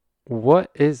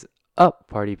What is up,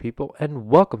 party people, and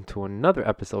welcome to another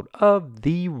episode of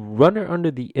the Runner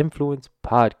Under the Influence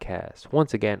podcast.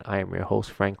 Once again, I am your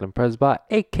host, Franklin Presbot,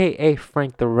 aka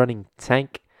Frank the Running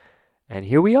Tank, and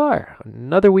here we are,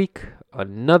 another week,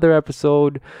 another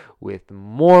episode with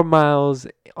more miles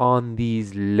on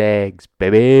these legs,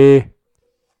 baby.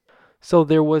 So,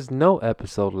 there was no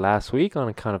episode last week on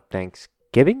account of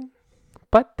Thanksgiving,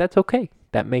 but that's okay.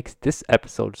 That makes this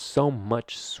episode so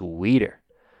much sweeter.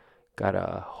 Got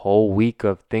a whole week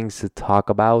of things to talk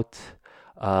about.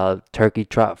 Turkey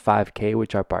Trot 5K,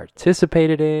 which I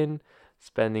participated in,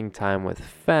 spending time with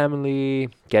family,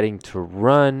 getting to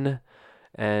run,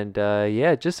 and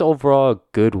yeah, just overall a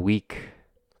good week.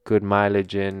 Good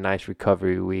mileage in, nice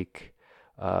recovery week,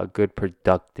 good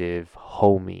productive,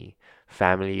 homey,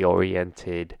 family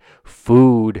oriented,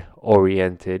 food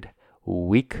oriented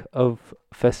week of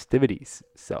festivities.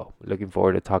 So, looking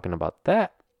forward to talking about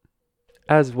that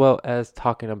as well as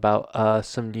talking about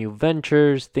some new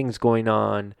ventures, things going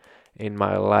on in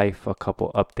my life, a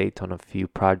couple updates on a few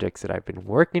projects that I've been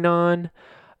working on.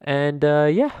 And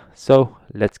yeah, so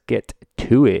let's get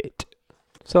to it.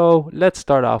 So let's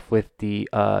start off with the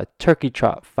Turkey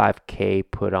Trot 5K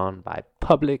put on by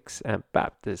Publix and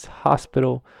Baptist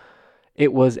Hospital.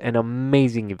 It was an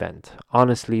amazing event.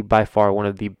 Honestly, by far one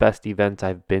of the best events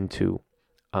I've been to.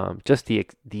 Just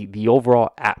the overall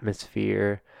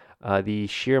atmosphere, the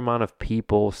sheer amount of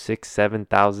people,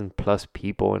 7,000 plus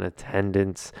people in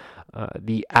attendance,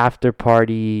 the after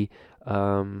party,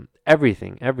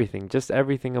 everything, just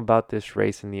everything about this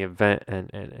race and the event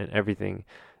and everything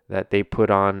that they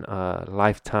put on,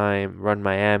 Lifetime, Run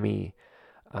Miami,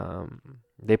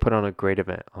 they put on a great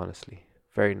event, honestly.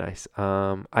 Very nice.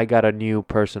 I got a new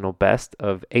personal best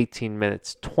of 18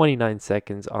 minutes, 29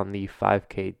 seconds on the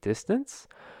 5K distance.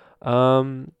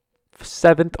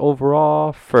 Seventh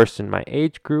overall, first in my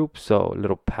age group, so a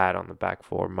little pat on the back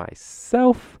for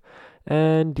myself.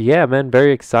 And yeah, man,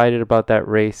 very excited about that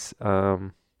race.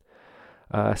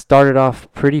 Started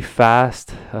off pretty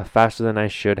fast, faster than I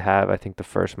should have. I think the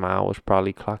first mile was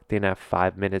probably clocked in at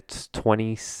 5 minutes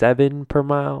 27 per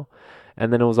mile.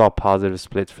 And then it was all positive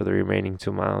splits for the remaining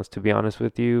 2 miles, to be honest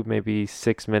with you. Maybe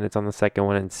 6 minutes on the second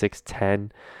one and 6:10,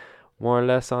 more or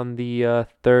less, on the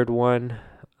third one.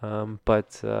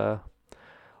 But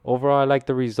overall, I like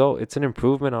the result. It's an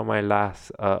improvement on my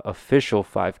last official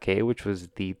 5K, which was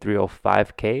the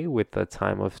 305K with a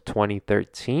time of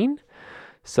 2013.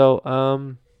 So,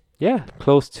 yeah,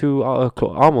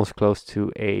 almost close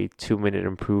to a 2 minute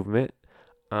improvement.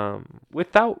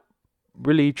 Without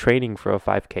really training for a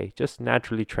 5K, just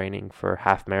naturally training for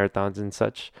half marathons and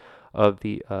such of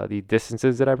the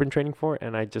distances that I've been training for,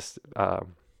 and I just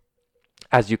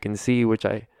as you can see, which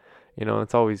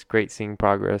it's always great seeing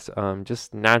progress.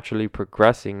 Just naturally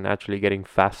progressing, naturally getting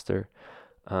faster,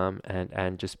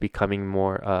 and just becoming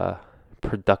more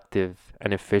productive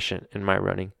and efficient in my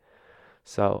running.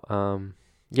 So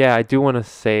yeah, I do want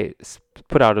to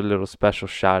put out a little special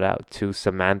shout out to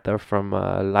Samantha from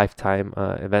Lifetime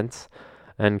Events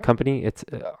and Company. It's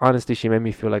honestly, she made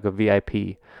me feel like a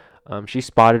VIP. She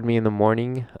spotted me in the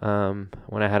morning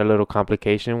when I had a little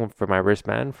complication for my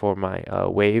wristband for my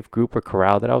wave group or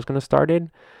corral that I was going to start in.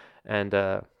 And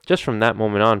just from that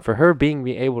moment on, for her being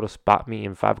able to spot me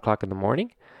in 5 o'clock in the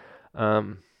morning,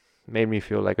 made me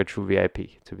feel like a true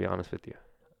VIP, to be honest with you.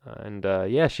 And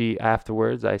yeah,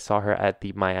 afterwards, I saw her at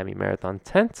the Miami Marathon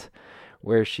tent,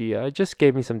 where she just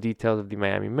gave me some details of the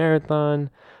Miami Marathon,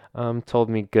 told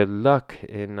me good luck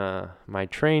in my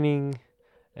training,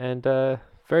 and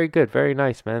very good, very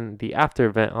nice, man. The after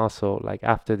event also, like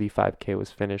after the 5K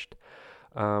was finished,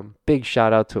 big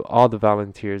shout out to all the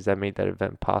volunteers that made that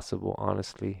event possible,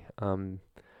 honestly.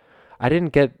 I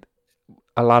didn't get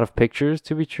a lot of pictures,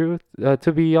 to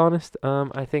be honest.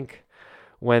 I think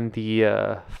when the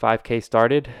 5K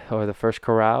started, or the first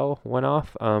corral went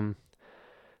off,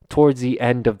 towards the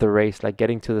end of the race, like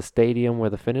getting to the stadium where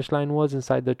the finish line was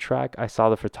inside the track, I saw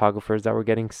the photographers that were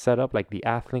getting set up, like the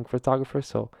Athlink photographers.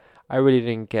 So I really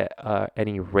didn't get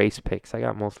any race pics. I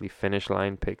got mostly finish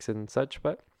line pics and such,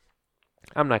 but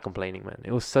I'm not complaining, man.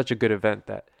 It was such a good event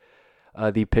that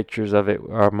the pictures of it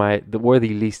were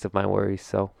the least of my worries.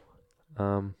 So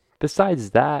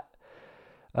besides that,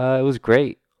 it was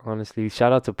great. Honestly,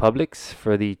 shout out to Publix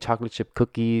for the chocolate chip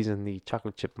cookies and the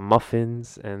chocolate chip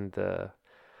muffins, and the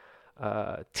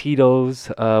Tito's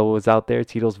was out there,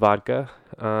 Tito's vodka.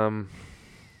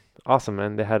 Awesome,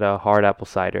 man. They had a hard apple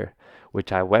cider,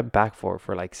 which I went back for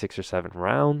like 6 or 7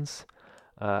 rounds.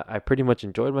 I pretty much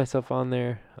enjoyed myself on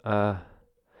there.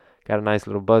 Got a nice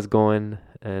little buzz going,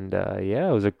 And yeah,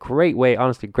 it was a great way,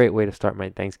 honestly, great way to start my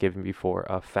Thanksgiving before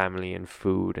family and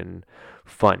food and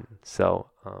fun. So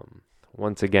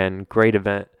once again, great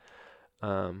event.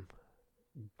 Um,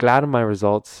 Glad of my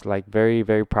results, like very,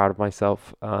 very proud of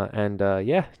myself. And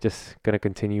yeah, just gonna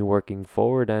continue working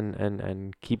forward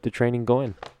and keep the training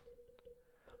going.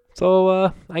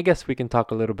 So I guess we can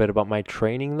talk a little bit about my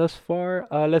training thus far.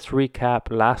 Let's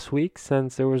recap last week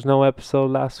since there was no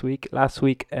episode last week. Last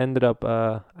week ended up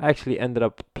I actually ended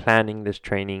up planning this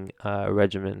training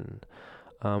regimen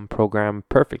program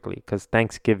perfectly because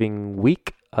Thanksgiving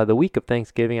week, the week of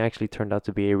Thanksgiving actually turned out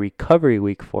to be a recovery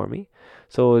week for me.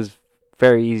 So it was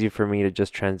very easy for me to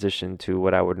just transition to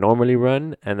what I would normally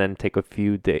run and then take a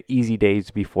few easy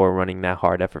days before running that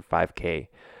hard effort 5K.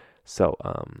 So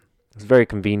it's very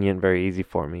convenient, very easy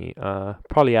for me.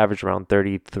 Probably averaged around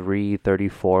 33,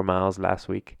 34 miles last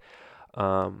week.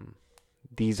 Um,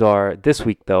 this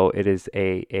week though, it is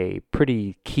a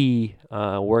pretty key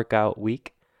workout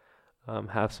week.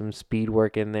 Have some speed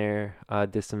work in there.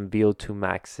 Did some VO2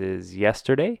 maxes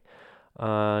yesterday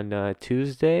on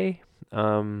Tuesday.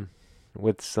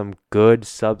 With some good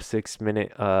sub 6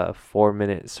 minute, 4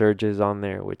 minute surges on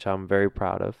there, which I'm very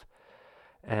proud of.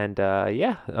 And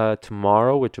yeah,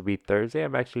 tomorrow, which will be Thursday,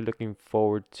 I'm actually looking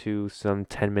forward to some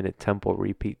 10-minute tempo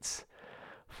repeats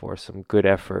for some good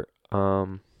effort.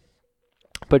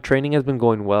 But training has been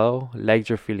going well. Legs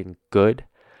are feeling good.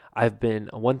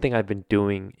 One thing I've been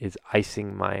doing is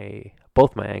icing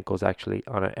both my ankles actually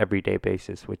on an everyday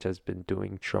basis, which has been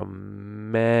doing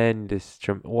I've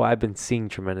been seeing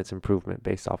tremendous improvement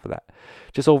based off of that.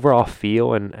 Just overall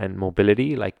feel and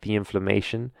mobility, like the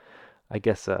inflammation. I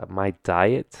guess my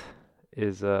diet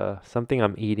is something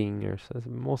I'm eating, or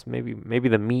maybe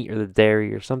the meat or the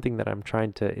dairy or something that I'm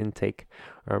trying to intake,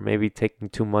 or maybe taking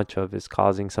too much of is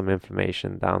causing some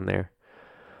inflammation down there.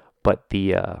 But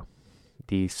the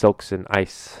soaks in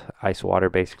ice water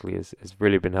basically is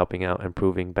really been helping out and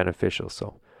proving beneficial.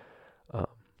 So um,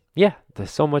 yeah,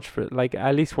 there's so much for, like,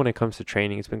 at least when it comes to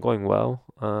training, it's been going well.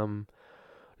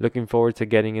 Looking forward to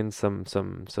getting in some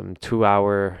 2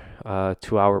 hour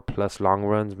plus long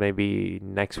runs maybe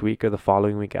next week or the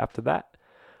following week after that.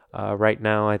 Right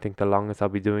now, I think the longest I'll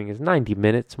be doing is 90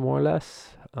 minutes more or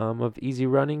less of easy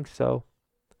running. So,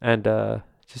 and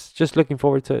just looking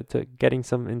forward to getting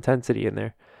some intensity in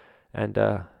there and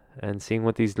seeing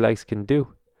what these legs can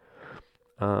do.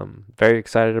 Very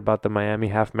excited about the Miami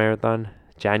Half Marathon,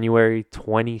 January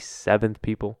 27th,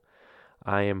 people.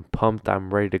 I am pumped.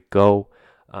 I'm ready to go.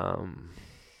 I'm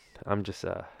just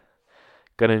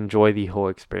gonna enjoy the whole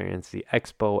experience, the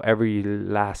expo, every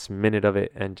last minute of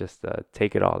it, and just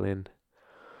take it all in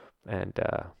and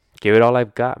give it all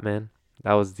I've got, man.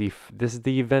 This is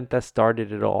the event that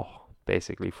started it all,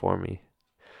 basically, for me.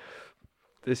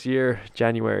 This year,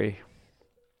 January,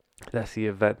 that's the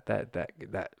event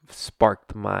that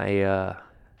sparked my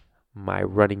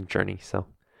running journey. So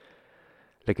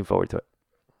looking forward to it.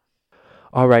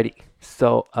 Alrighty,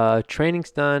 so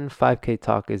training's done, 5K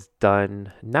talk is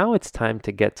done. Now it's time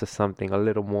to get to something a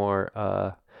little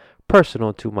more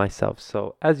personal to myself.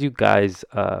 So as you guys,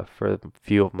 for a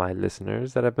few of my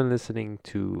listeners that have been listening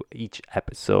to each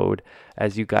episode,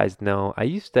 as you guys know, I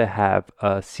used to have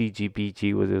a CGBG.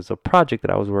 It was a project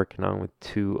that I was working on with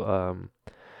two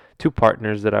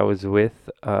partners that I was with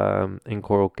in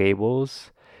Coral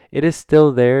Gables. It is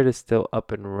still there, it is still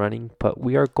up and running, but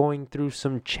we are going through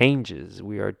some changes.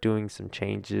 We are doing some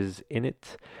changes in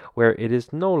it where it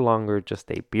is no longer just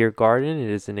a beer garden. It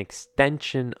is an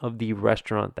extension of the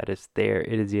restaurant that is there.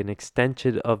 It is an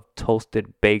extension of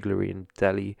Toasted Baglery in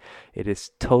Delhi. It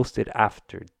is Toasted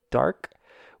After Dark,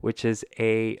 which is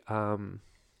I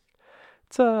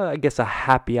guess a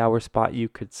happy hour spot, you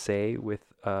could say, with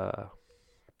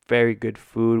very good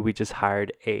food. We just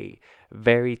hired a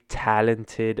very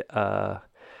talented, I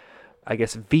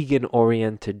guess, vegan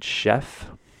oriented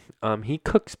chef. He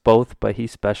cooks both, but he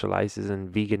specializes in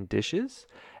vegan dishes.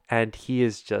 And he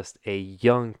is just a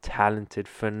young, talented,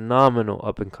 phenomenal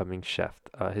up and coming chef.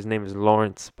 His name is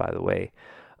Lawrence, by the way.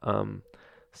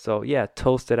 So yeah,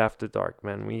 Toasted After Dark,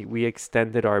 man. We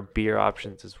extended our beer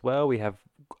options as well. We have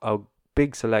a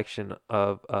big selection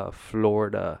of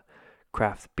Florida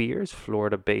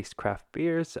Florida-based craft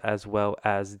beers, as well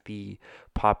as the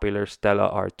popular Stella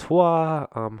Artois,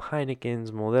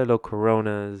 Heineken's, Modelo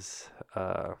Coronas,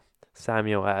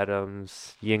 Samuel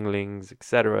Adams, Yinglings,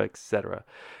 etc., etc.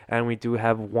 And we do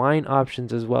have wine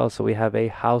options as well. So we have a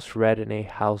house red and a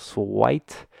house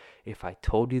white. If I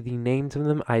told you the names of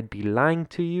them, I'd be lying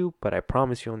to you, but I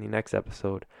promise you on the next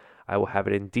episode, I will have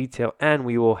it in detail, and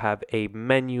we will have a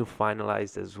menu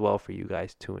finalized as well for you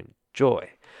guys to enjoy.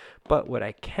 But what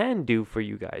I can do for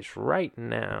you guys right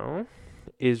now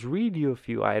is read you a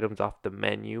few items off the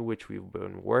menu, which we've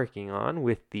been working on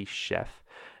with the chef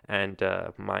and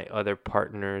my other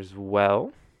partner as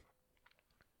well.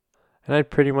 And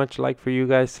I'd pretty much like for you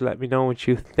guys to let me know what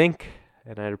you think,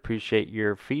 and I'd appreciate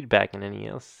your feedback and anything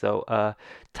else. So,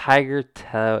 tiger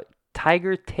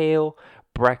tail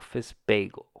breakfast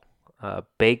bagel,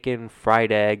 bacon,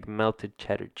 fried egg, melted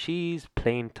cheddar cheese,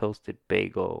 plain toasted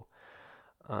bagel.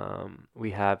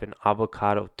 We have an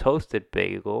avocado toasted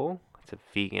bagel. It's a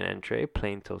vegan entree,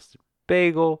 plain toasted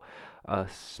bagel, a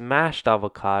smashed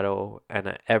avocado, and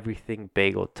an everything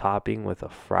bagel topping with a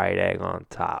fried egg on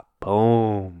top.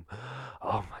 Boom.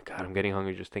 Oh my God, I'm getting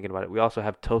hungry just thinking about it. We also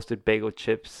have toasted bagel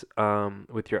chips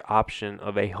with your option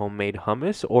of a homemade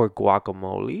hummus or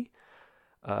guacamole.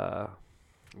 Uh,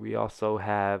 we also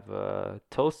have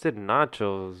toasted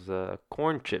nachos,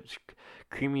 corn chips,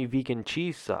 creamy vegan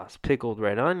cheese sauce, pickled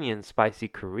red onion, spicy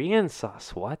Korean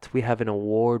sauce. What? We have an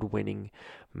award-winning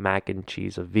mac and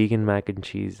cheese, a vegan mac and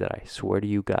cheese that I swear to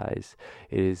you guys,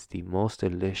 it is the most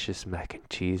delicious mac and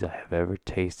cheese I have ever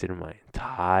tasted in my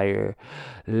entire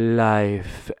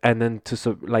life. And then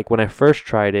like when I first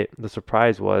tried it, the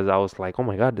surprise was I was like, "Oh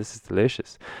my God, this is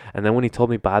delicious." And then when he told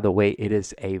me, by the way, it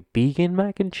is a vegan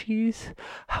mac and cheese,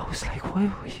 I was like,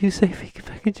 "What? Did you say vegan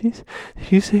mac and cheese? Did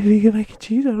you say vegan mac and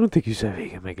cheese? I don't think you said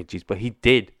vegan mac and cheese," but he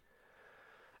did,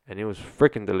 and it was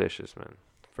freaking delicious, man.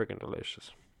 Freaking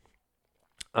delicious.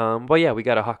 But yeah, we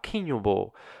got a Jaquino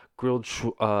bowl, grilled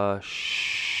shawarma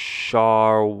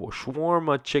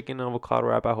chicken avocado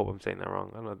wrap. I hope I'm saying that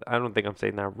wrong. I don't think I'm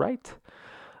saying that right.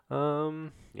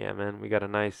 Yeah, man, we got a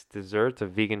nice dessert, a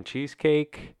vegan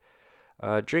cheesecake.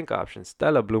 Drink options: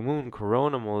 Stella, Blue Moon,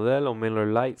 Corona, Modelo, Miller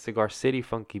Lite, Cigar City,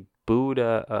 Funky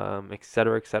Buddha,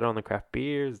 etc. on the craft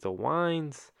beers, the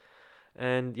wines.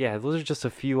 And yeah, those are just a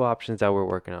few options that we're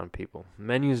working on, people.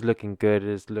 Menu's looking good.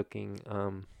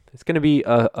 It's going to be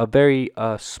a very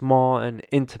small and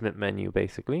intimate menu,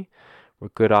 basically.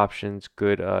 With good options,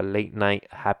 good late night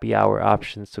happy hour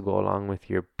options to go along with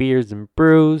your beers and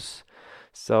brews.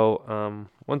 So,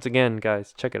 once again,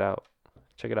 guys, check it out.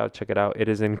 Check it out. It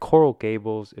is in Coral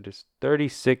Gables. It is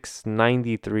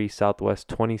 3693 Southwest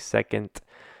 22nd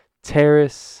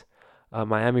Terrace,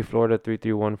 Miami, Florida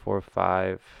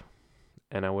 33145.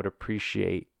 And I would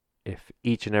appreciate if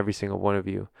each and every single one of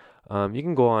you, you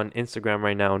can go on Instagram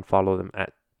right now and follow them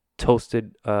at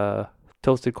Toasted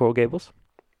Coral Gables.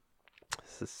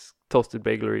 This is Toasted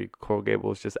Baglery Coral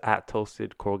Gables, just at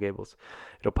Toasted Coral Gables.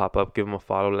 It'll pop up. Give them a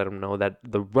follow. Let them know that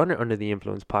the Runner Under the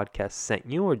Influence podcast sent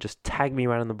you, or just tag me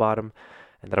right on the bottom,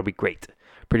 and that'll be great.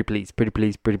 Pretty please.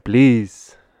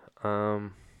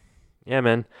 Yeah,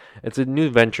 man, it's a new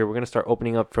venture. We're gonna start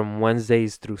opening up from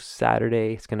Wednesdays through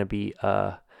Saturday. It's gonna be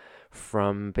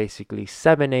from basically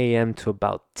 7 a.m. to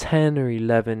about 10 or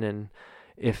 11, and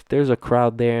if there's a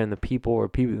crowd there and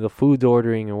the food's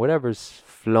ordering or whatever's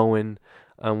flowing,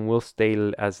 we'll stay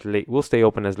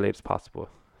open as late as possible,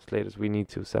 as late as we need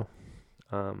to. So,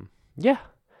 yeah,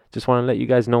 just want to let you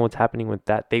guys know what's happening with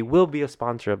that. They will be a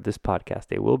sponsor of this podcast.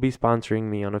 They will be sponsoring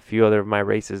me on a few other of my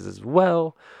races as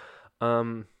well.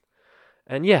 And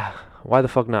yeah, why the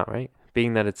fuck not, right?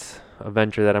 Being that it's a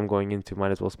venture that I'm going into,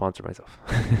 might as well sponsor myself.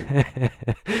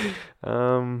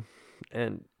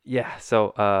 And yeah,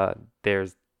 so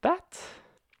there's that.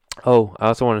 Oh, I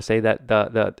also want to say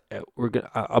that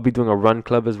I'll be doing a run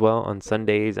club as well on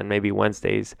Sundays and maybe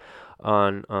Wednesdays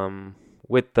on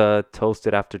with the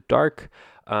Toasted After Dark,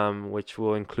 which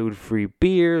will include free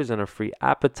beers and a free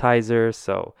appetizer.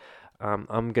 So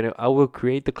I will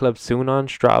create the club soon on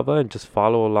Strava and just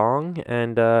follow along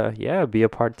and yeah,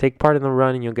 take part in the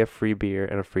run, and you'll get free beer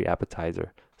and a free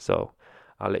appetizer. So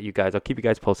I'll keep you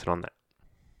guys posted on that.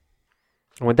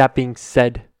 And with that being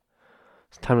said,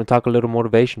 it's time to talk a little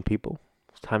motivation, people.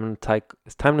 It's time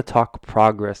to talk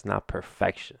progress, not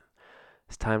perfection.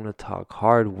 It's time to talk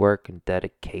hard work and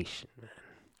dedication, man.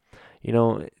 You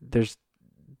know, there's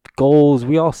goals.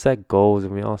 We all set goals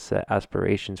and we all set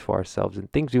aspirations for ourselves and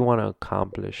things we want to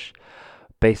accomplish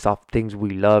based off things we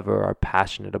love or are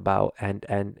passionate about. And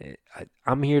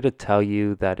I'm here to tell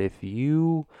you that if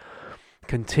you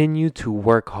continue to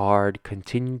work hard,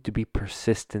 continue to be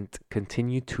persistent,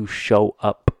 continue to show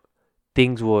up,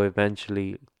 things will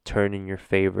eventually turn in your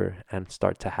favor and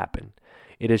start to happen.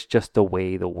 It is just the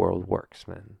way the world works,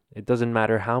 man. It doesn't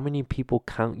matter how many people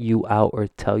count you out or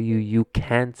tell you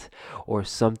can't or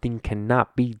something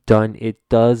cannot be done. It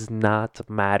does not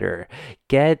matter.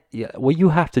 What you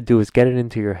have to do is get it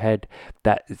into your head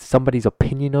that somebody's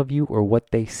opinion of you or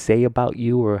what they say about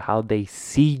you or how they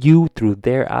see you through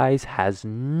their eyes has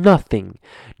nothing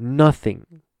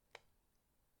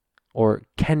or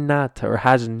cannot or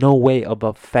has no way of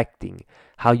affecting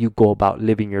how you go about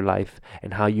living your life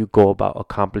and how you go about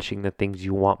accomplishing the things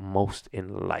you want most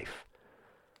in life.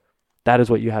 That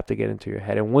is what you have to get into your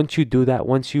head. And once you do that,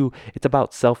 it's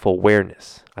about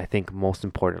self-awareness. I think most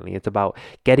importantly, it's about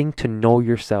getting to know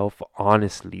yourself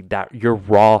honestly, that your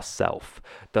raw self,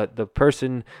 the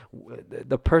person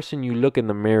you look in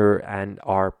the mirror and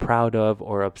are proud of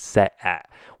or upset at.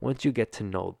 Once you get to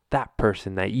know that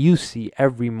person that you see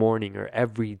every morning or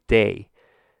every day,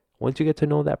 once you get to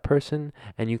know that person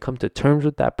and you come to terms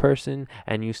with that person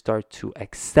and you start to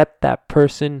accept that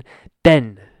person,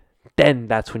 then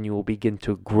that's when you will begin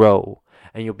to grow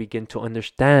and you'll begin to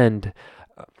understand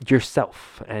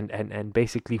yourself and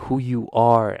basically who you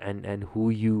are and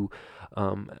who you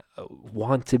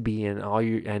want to be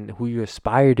and who you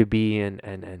aspire to be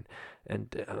it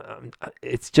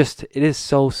is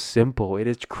so simple. It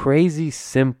is crazy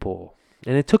simple.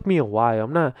 And it took me a while.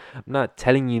 I'm not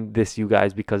telling you this, you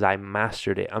guys, because I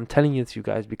mastered it. I'm telling you this, you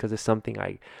guys, because it's something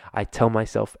I tell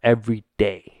myself every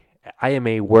day. I am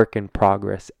a work in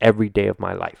progress every day of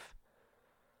my life.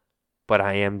 But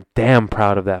I am damn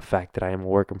proud of that fact that I am a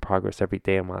work in progress every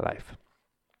day of my life.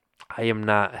 I am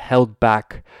not held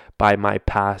back by my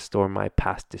past or my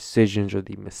past decisions or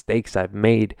the mistakes I've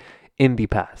made in the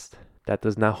past. That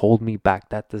does not hold me back.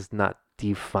 That does not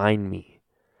define me.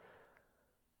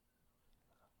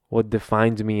 What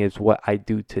defines me is what I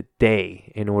do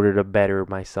today in order to better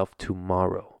myself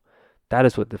tomorrow. That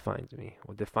is what defines me.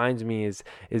 What defines me is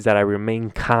that I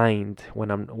remain kind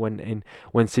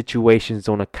when situations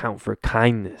don't account for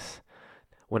kindness.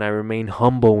 When I remain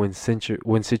humble when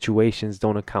situations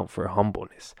don't account for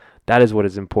humbleness. That is what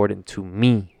is important to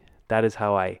me. That is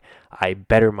how I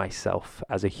better myself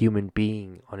as a human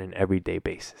being on an everyday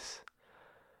basis.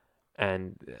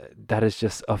 And that is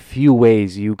just a few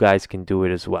ways you guys can do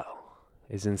it as well.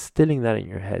 Is instilling that in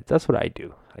your head. That's what I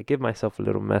do. I give myself a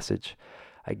little message.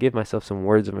 I give myself some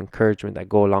words of encouragement that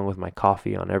go along with my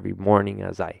coffee on every morning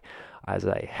as I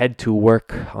head to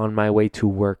work, on my way to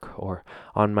work, or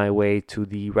on my way to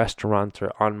the restaurant,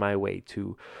 or on my way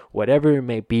to whatever it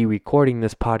may be, recording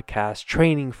this podcast,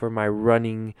 training for my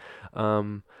running,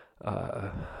 my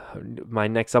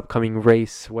next upcoming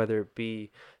race, whether it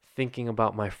be thinking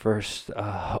about my first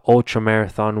ultra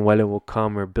marathon, when it will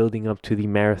come, or building up to the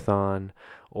marathon,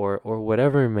 or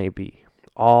whatever it may be.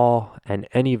 All and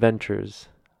any ventures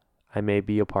I may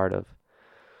be a part of.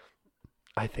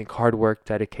 I think hard work,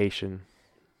 dedication,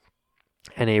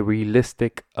 and a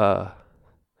realistic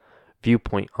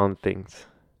viewpoint on things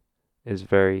is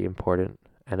very important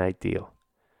and ideal.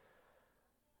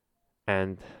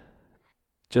 And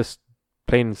just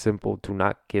plain and simple, do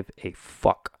not give a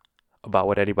fuck about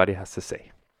what anybody has to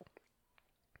say.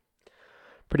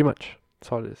 Pretty much.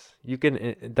 That's all it is. You can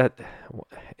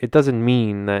it doesn't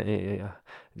mean that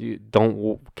you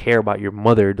don't care about your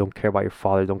mother, don't care about your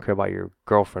father, don't care about your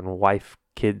girlfriend, wife,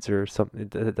 kids, or something.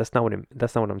 That's not what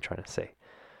I'm trying to say.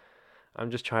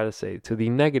 I'm just trying to say to the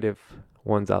negative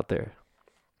ones out there,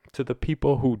 to the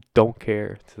people who don't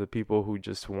care, to the people who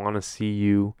just want to see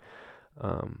you,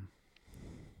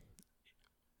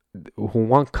 who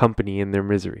want company in their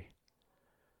misery.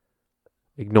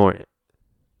 Ignore it.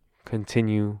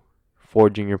 Continue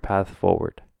forging your path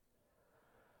forward.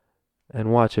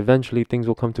 And watch, eventually things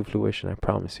will come to fruition. I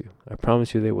promise you. I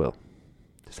promise you they will.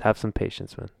 Just have some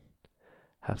patience, man.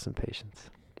 Have some patience.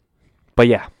 But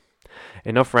yeah,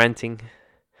 enough ranting.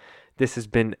 This has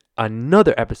been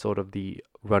another episode of the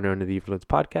Runner Under the Influence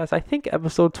podcast. I think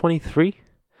episode 23.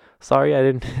 Sorry, I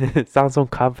didn't sound so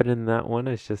confident in that one.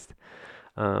 It's just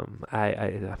I'm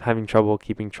having trouble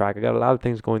keeping track. I got a lot of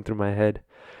things going through my head.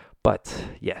 But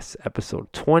yes,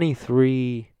 episode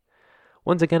 23.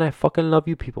 Once again, I fucking love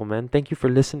you people, man. Thank you for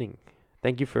listening.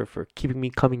 Thank you for keeping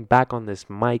me coming back on this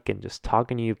mic and just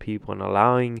talking to you people and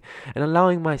allowing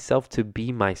myself to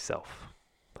be myself.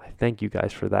 I thank you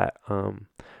guys for that.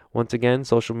 Once again,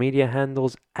 social media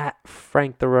handles at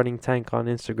Frank the Running Tank on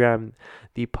Instagram.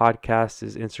 The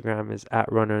podcast's Instagram is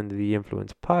at Runner Under the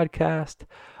Influence Podcast.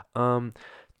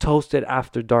 Toasted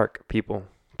After Dark, people.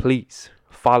 Please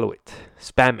follow it,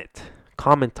 spam it,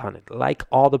 comment on it, like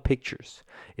all the pictures.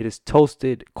 It is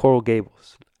Toasted Coral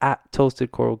Gables, at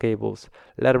Toasted Coral Gables.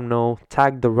 Let them know.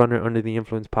 Tag the Runner Under the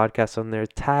Influence podcast on there.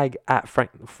 Tag at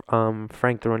Frank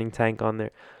the Running Tank on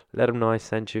there. Let them know I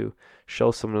sent you.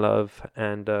 Show some love,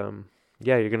 and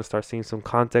yeah, you're gonna start seeing some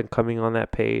content coming on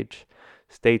that page.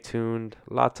 Stay tuned.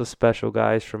 Lots of special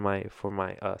guys for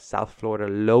my South Florida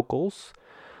locals.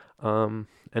 And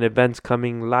events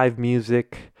coming, live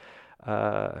music,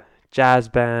 jazz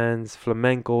bands,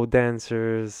 flamenco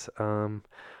dancers,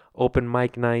 open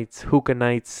mic nights, hookah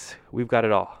nights. We've got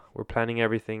it all. We're planning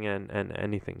everything and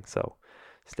anything. So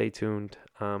stay tuned.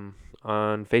 On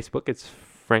Facebook, it's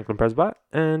Franklin Presbot.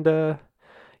 And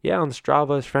yeah, on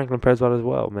Strava, it's Franklin Presbot as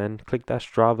well, man. Click that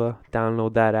Strava,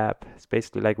 download that app. It's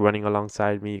basically like running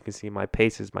alongside me. You can see my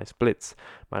paces, my splits,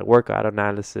 my workout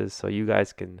analysis. So you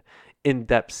guys can in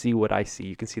depth see what I see.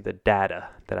 You can see the data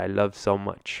that I love so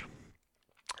much.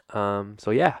 So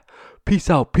yeah, peace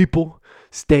out, people.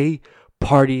 Stay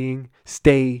partying,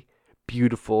 stay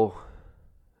beautiful,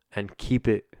 and keep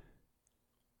it.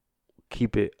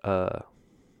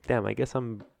 Damn, I guess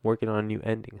I'm working on a new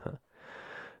ending, huh?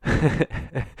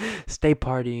 Stay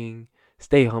partying,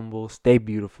 stay humble, stay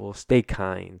beautiful, stay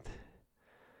kind,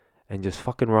 and just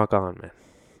fucking rock on, man.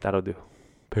 That'll do.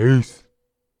 Peace.